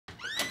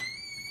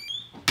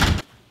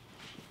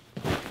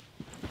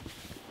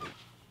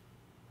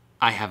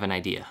I have an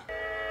idea.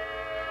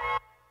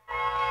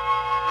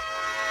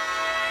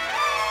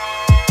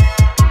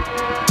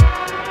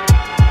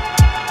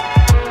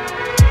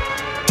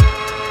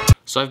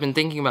 So I've been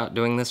thinking about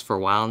doing this for a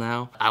while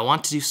now. I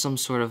want to do some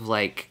sort of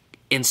like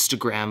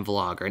Instagram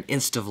vlog or an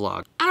Insta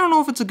vlog. I don't know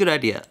if it's a good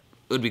idea. It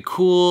would be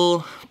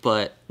cool,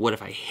 but what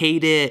if I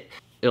hate it?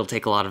 It'll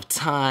take a lot of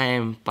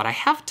time, but I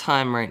have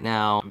time right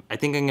now. I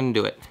think I'm gonna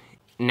do it.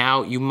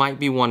 Now, you might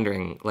be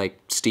wondering, like,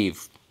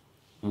 Steve,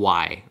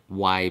 why?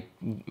 Why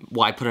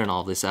put in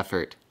all this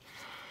effort?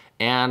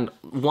 And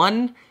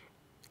one,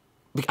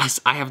 because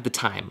I have the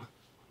time.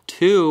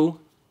 Two,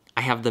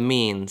 I have the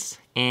means.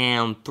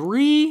 And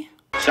three,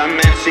 some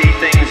men see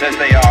things as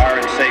they are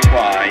and say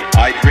why.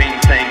 I dream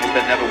things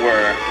that never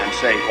were and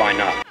say why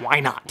not. Why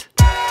not?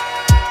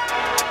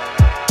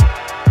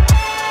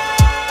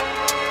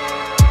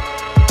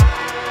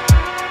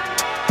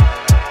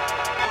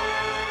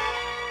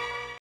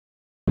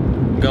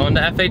 Going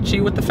to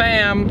FHE with the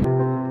fam.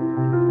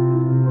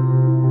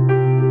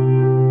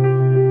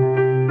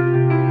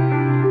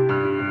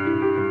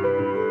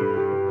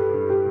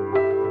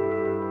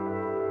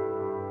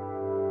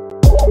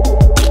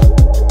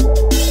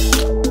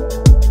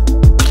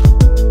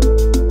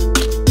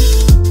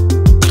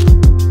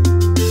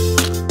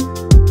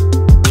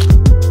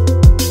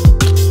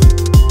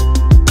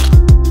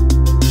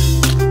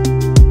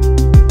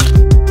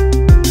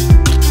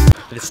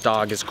 This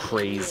dog is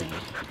crazy.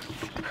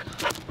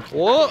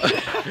 Whoa,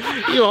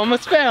 you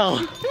almost fell.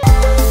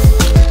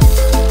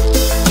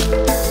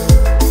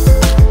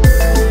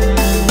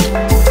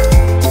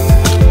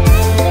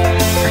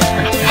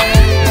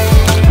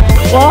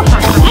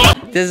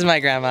 This is my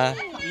grandma.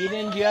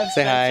 Eden, do you have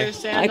Say hi.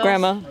 sandals? Hi,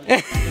 grandma. Do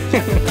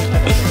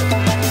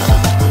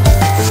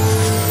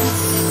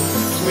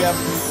we have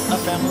a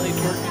family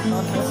twerking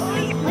contest?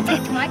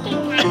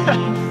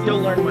 You'll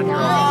learn when you're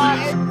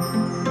older.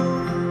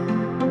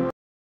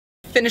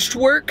 Finished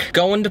work,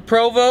 going to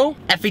Provo,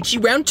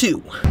 FHE round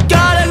 2.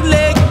 Gotta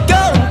let go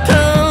and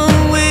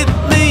come with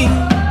me.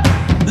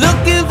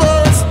 Looking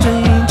for a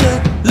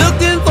stranger,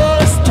 looking for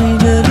a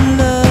stranger to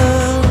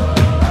love.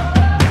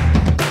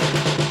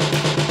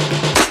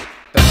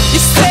 You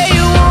say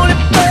you want it,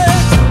 but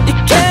you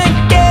can't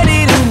get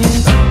it in you.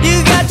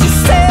 You got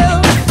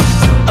yourself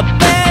a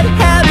bad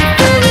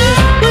habit, baby.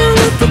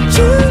 Look at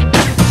you,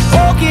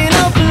 walking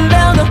up and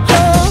down the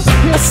hall.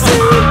 I see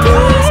you,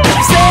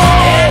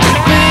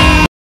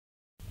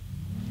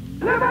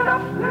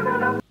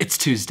 It's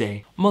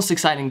Tuesday, most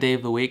exciting day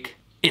of the week.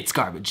 It's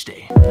garbage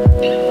day.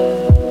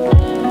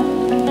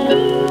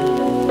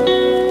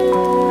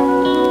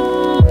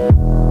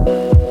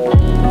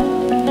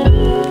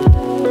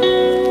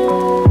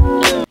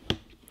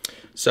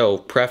 So,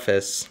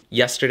 preface,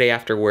 yesterday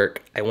after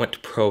work, I went to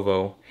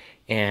Provo,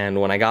 and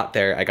when I got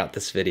there, I got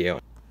this video.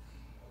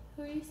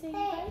 Who are you saying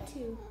bye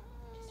to?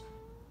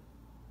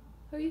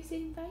 Who are you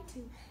saying bye to?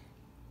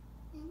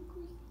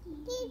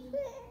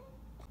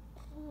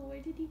 Oh, where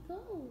did he go?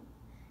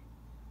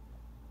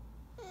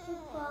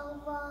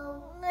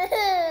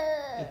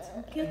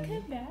 He'll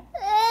come back.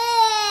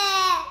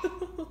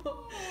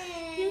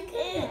 He'll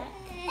come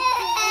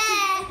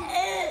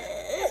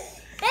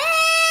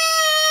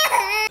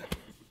back.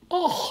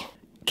 Oh!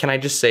 Can I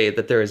just say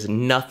that there is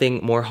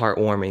nothing more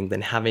heartwarming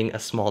than having a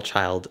small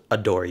child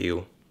adore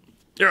you?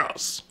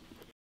 Yes!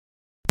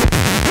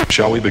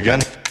 Shall we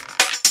begin?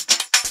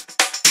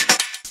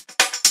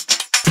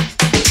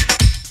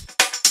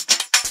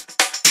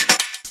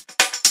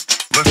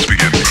 Let's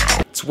begin now.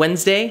 It's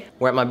Wednesday,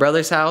 we're at my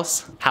brother's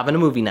house, having a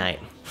movie night.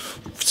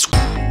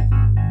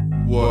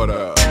 What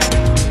up?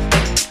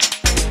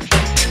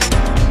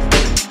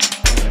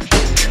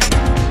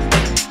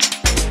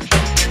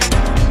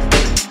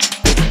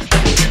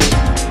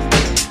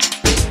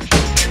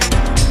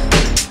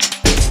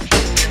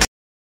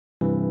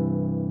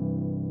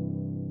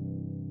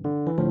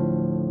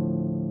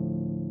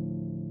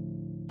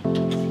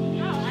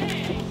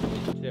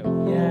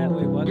 Yeah,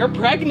 wait, what? You're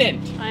pregnant!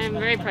 I am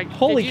very pregnant.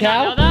 Holy Did you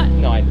cow! not know that?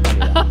 No, I didn't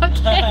know that.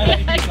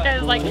 Okay. I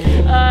was like,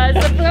 surprise!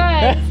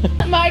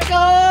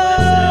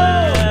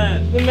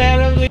 Michael! The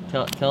man of the...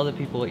 Tell the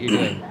people what you're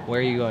doing. Where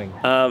are you going?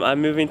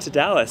 I'm moving to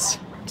Dallas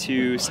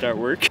to start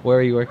work. Where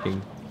are you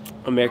working?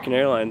 American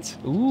Airlines.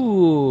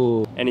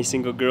 Ooh. Any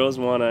single girls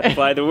want to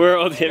fly the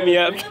world, hit me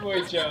up.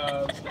 Boy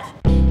job.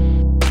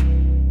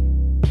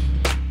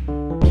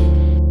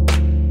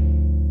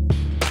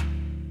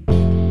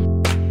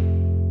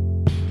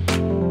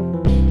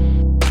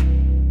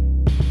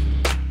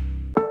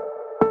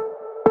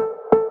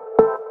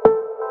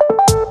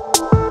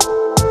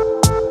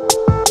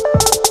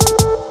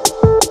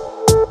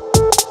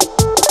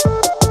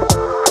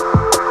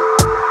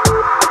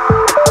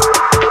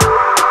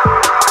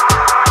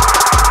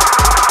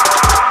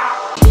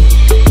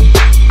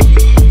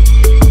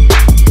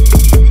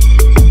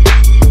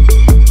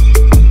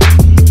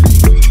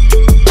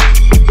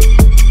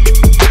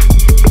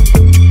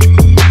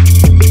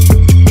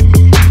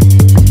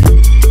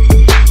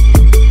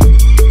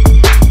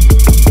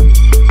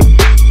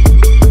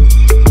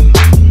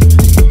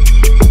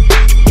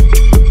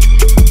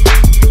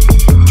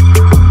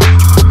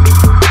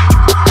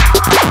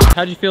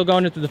 feel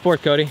going into the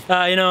fourth, Cody?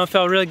 You know, it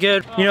felt really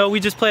good. You know,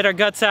 we just played our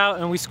guts out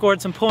and we scored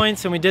some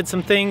points and we did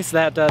some things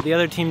that the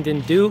other team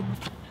didn't do.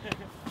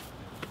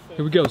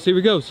 Here we go, see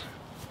where he goes.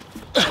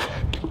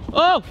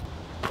 Oh!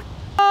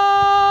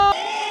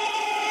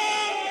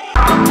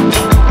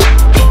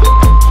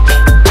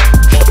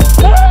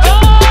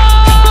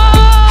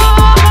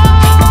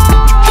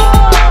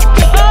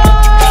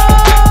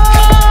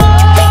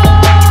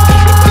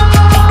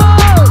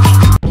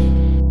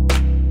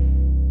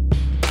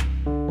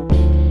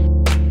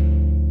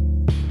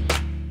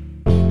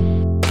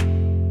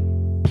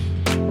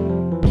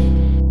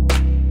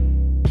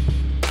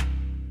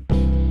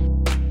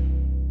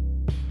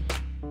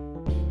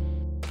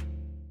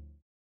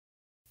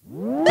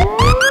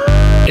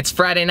 It's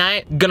Friday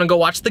night, gonna go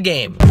watch the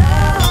game.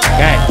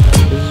 Okay,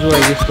 this is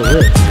where I used to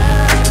live.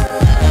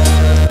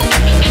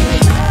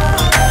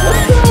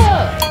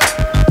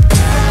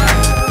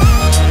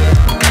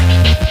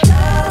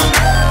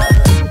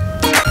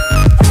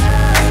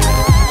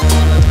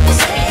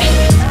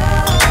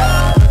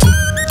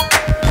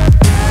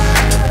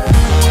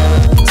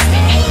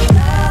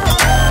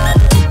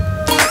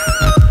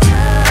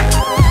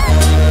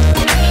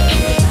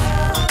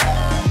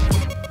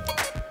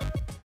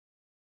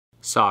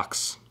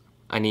 Socks.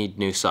 I need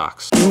new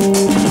socks.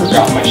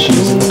 Forgot my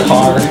shoes in the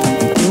car.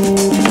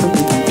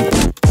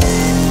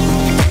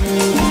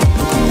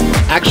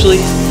 Actually,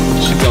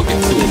 should go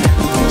get food.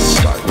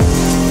 Start.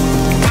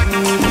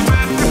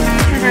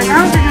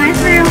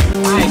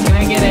 Hi, can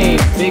I get a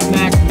Big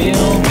Mac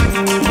meal?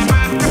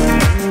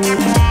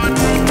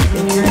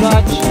 Thank you very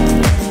much.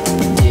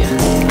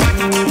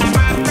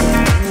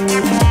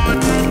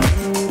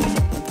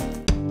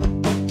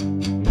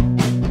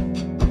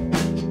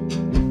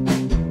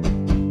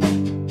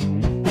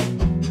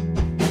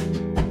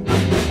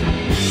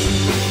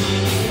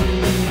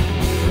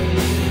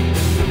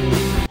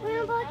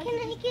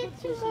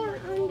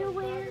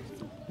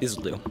 These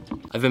will do.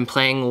 I've been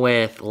playing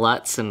with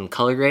LUTs and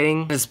color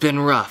grading. It's been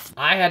rough.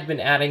 I had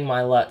been adding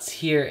my LUTs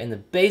here in the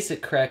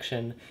basic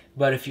correction,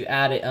 but if you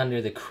add it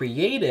under the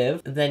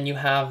creative, then you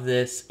have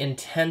this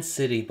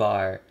intensity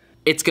bar.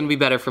 It's gonna be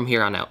better from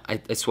here on out.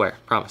 I swear,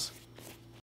 promise.